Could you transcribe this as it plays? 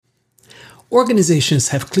Organizations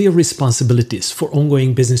have clear responsibilities for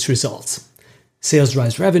ongoing business results. Sales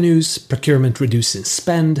drives revenues, procurement reduces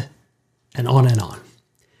spend, and on and on.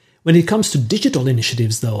 When it comes to digital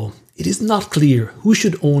initiatives, though, it is not clear who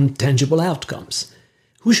should own tangible outcomes.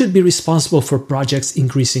 Who should be responsible for projects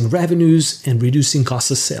increasing revenues and reducing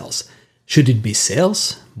cost of sales? Should it be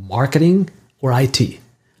sales, marketing, or IT?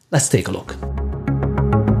 Let's take a look.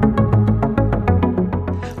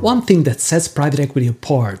 One thing that sets private equity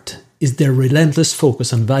apart is their relentless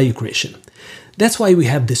focus on value creation. That's why we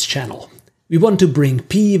have this channel. We want to bring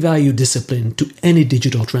PE value discipline to any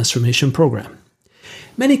digital transformation program.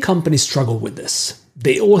 Many companies struggle with this.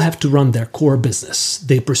 They all have to run their core business.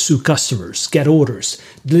 They pursue customers, get orders,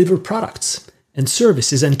 deliver products and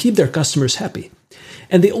services, and keep their customers happy.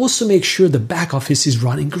 And they also make sure the back office is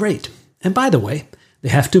running great. And by the way, they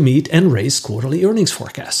have to meet and raise quarterly earnings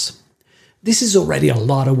forecasts. This is already a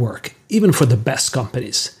lot of work, even for the best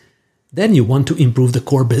companies. Then you want to improve the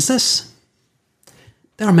core business?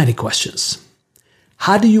 There are many questions.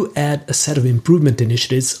 How do you add a set of improvement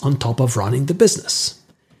initiatives on top of running the business?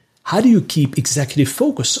 How do you keep executive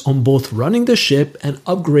focus on both running the ship and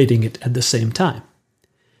upgrading it at the same time?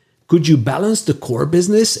 Could you balance the core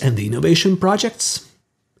business and the innovation projects?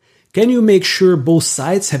 Can you make sure both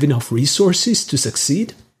sides have enough resources to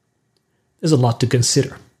succeed? There's a lot to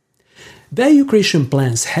consider. Value creation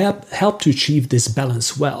plans help to achieve this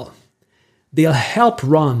balance well. They'll help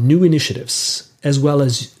run new initiatives as well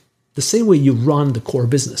as the same way you run the core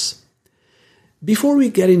business. Before we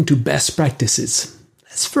get into best practices,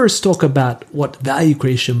 let's first talk about what value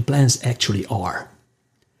creation plans actually are.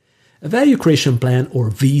 A value creation plan, or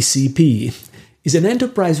VCP, is an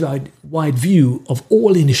enterprise-wide view of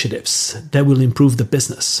all initiatives that will improve the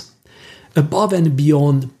business, above and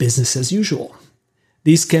beyond business as usual.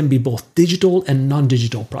 These can be both digital and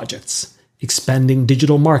non-digital projects, expanding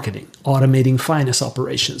digital marketing, automating finance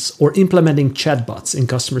operations, or implementing chatbots in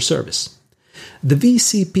customer service. The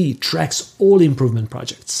VCP tracks all improvement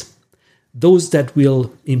projects, those that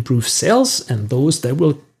will improve sales and those that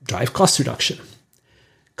will drive cost reduction.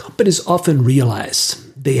 Companies often realize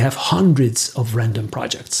they have hundreds of random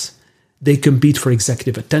projects. They compete for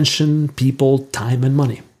executive attention, people, time, and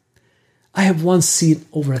money. I have once seen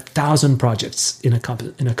over 1,000 projects in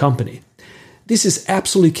a company. This is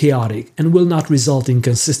absolutely chaotic and will not result in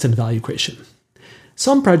consistent value creation.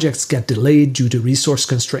 Some projects get delayed due to resource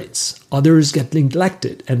constraints. Others get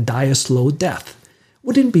neglected and die a slow death.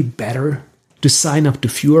 Wouldn't it be better to sign up to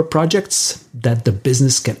fewer projects that the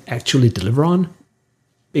business can actually deliver on?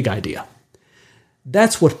 Big idea.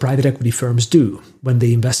 That's what private equity firms do when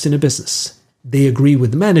they invest in a business. They agree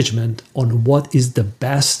with management on what is the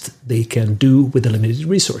best they can do with the limited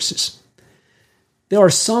resources. There are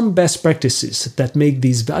some best practices that make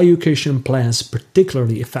these value creation plans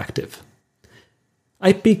particularly effective.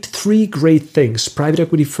 I picked 3 great things private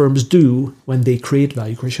equity firms do when they create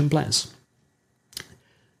value creation plans.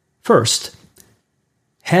 First,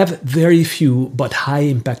 have very few but high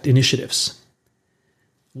impact initiatives.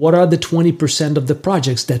 What are the 20% of the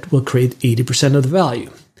projects that will create 80% of the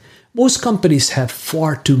value? Most companies have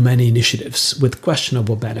far too many initiatives with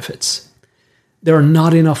questionable benefits. There are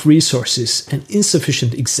not enough resources and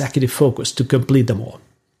insufficient executive focus to complete them all.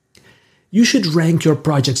 You should rank your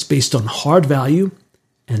projects based on hard value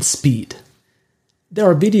and speed. There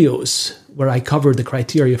are videos where I cover the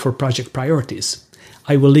criteria for project priorities.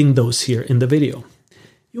 I will link those here in the video.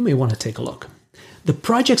 You may want to take a look. The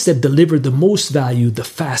projects that deliver the most value the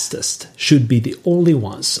fastest should be the only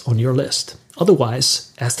ones on your list.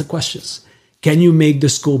 Otherwise, ask the questions. Can you make the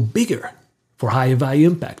scope bigger for higher value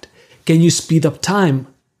impact? Can you speed up time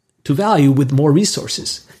to value with more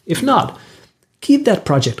resources? If not, keep that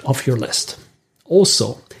project off your list.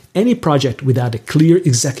 Also, any project without a clear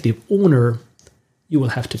executive owner, you will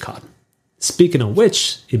have to cut. Speaking of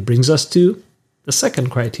which, it brings us to the second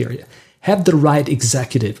criteria. Have the right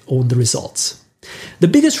executive own the results. The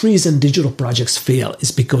biggest reason digital projects fail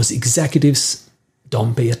is because executives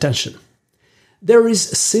don't pay attention. There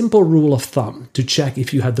is a simple rule of thumb to check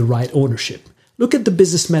if you have the right ownership. Look at the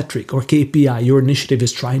business metric or KPI your initiative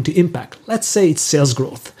is trying to impact. Let's say it's sales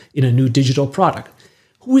growth in a new digital product.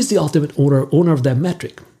 Who is the ultimate owner of that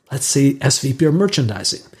metric? Let's say SVP of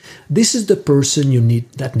merchandising. This is the person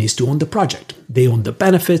that needs to own the project. They own the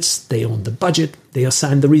benefits, they own the budget, they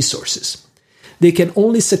assign the resources. They can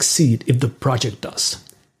only succeed if the project does.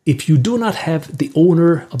 If you do not have the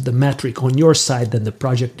owner of the metric on your side, then the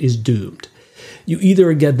project is doomed. You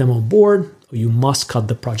either get them on board or you must cut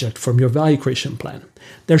the project from your value creation plan.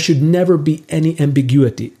 There should never be any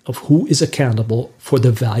ambiguity of who is accountable for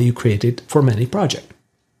the value created for any project.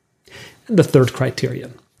 And the third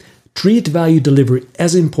criterion, Treat value delivery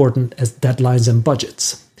as important as deadlines and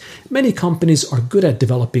budgets. Many companies are good at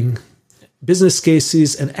developing business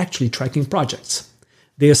cases and actually tracking projects.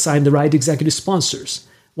 They assign the right executive sponsors.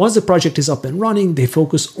 Once the project is up and running, they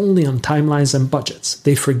focus only on timelines and budgets.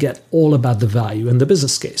 They forget all about the value and the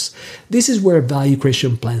business case. This is where value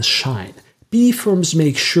creation plans shine. PE firms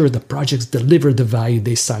make sure the projects deliver the value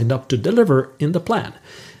they signed up to deliver in the plan.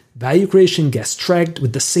 Value creation gets tracked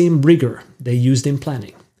with the same rigor they used in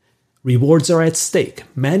planning. Rewards are at stake.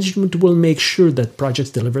 Management will make sure that projects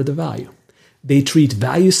deliver the value. They treat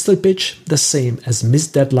value slippage the same as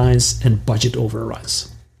missed deadlines and budget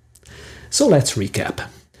overruns. So let's recap.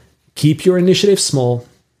 Keep your initiative small,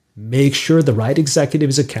 make sure the right executive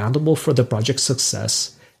is accountable for the project's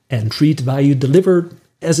success, and treat value delivered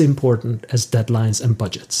as important as deadlines and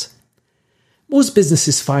budgets. Most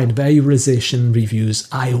businesses find value realization reviews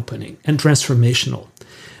eye-opening and transformational.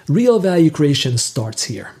 Real value creation starts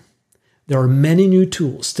here. There are many new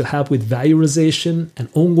tools to help with value realization and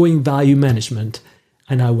ongoing value management,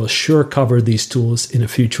 and I will sure cover these tools in a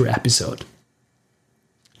future episode.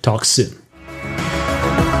 Talk soon.